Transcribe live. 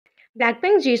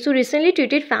Blackpink Jisoo recently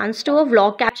treated fans to a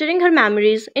vlog capturing her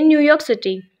memories in New York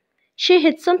City. She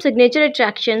hit some signature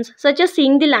attractions such as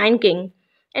seeing the Lion King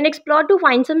and explored to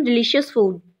find some delicious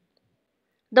food.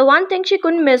 The one thing she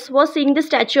couldn't miss was seeing the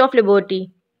Statue of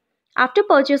Liberty. After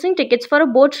purchasing tickets for a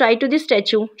boat ride to the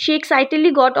statue, she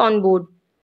excitedly got on board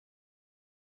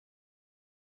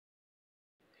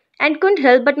and couldn't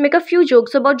help but make a few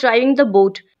jokes about driving the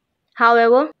boat.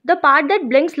 However, the part that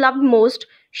Blinks loved most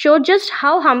showed just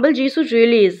how humble Jisoo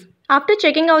really is. After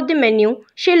checking out the menu,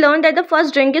 she learned that the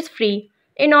first drink is free.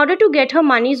 In order to get her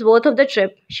money's worth of the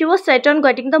trip, she was set on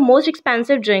getting the most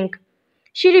expensive drink.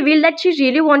 She revealed that she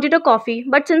really wanted a coffee,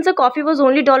 but since the coffee was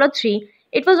only $3,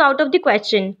 it was out of the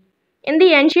question. In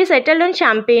the end, she settled on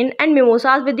champagne and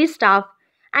mimosas with the staff,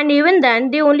 and even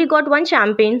then, they only got one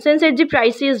champagne since it's the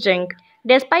priciest drink.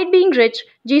 Despite being rich,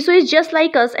 Jisoo is just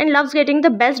like us and loves getting the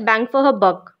best bang for her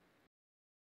buck.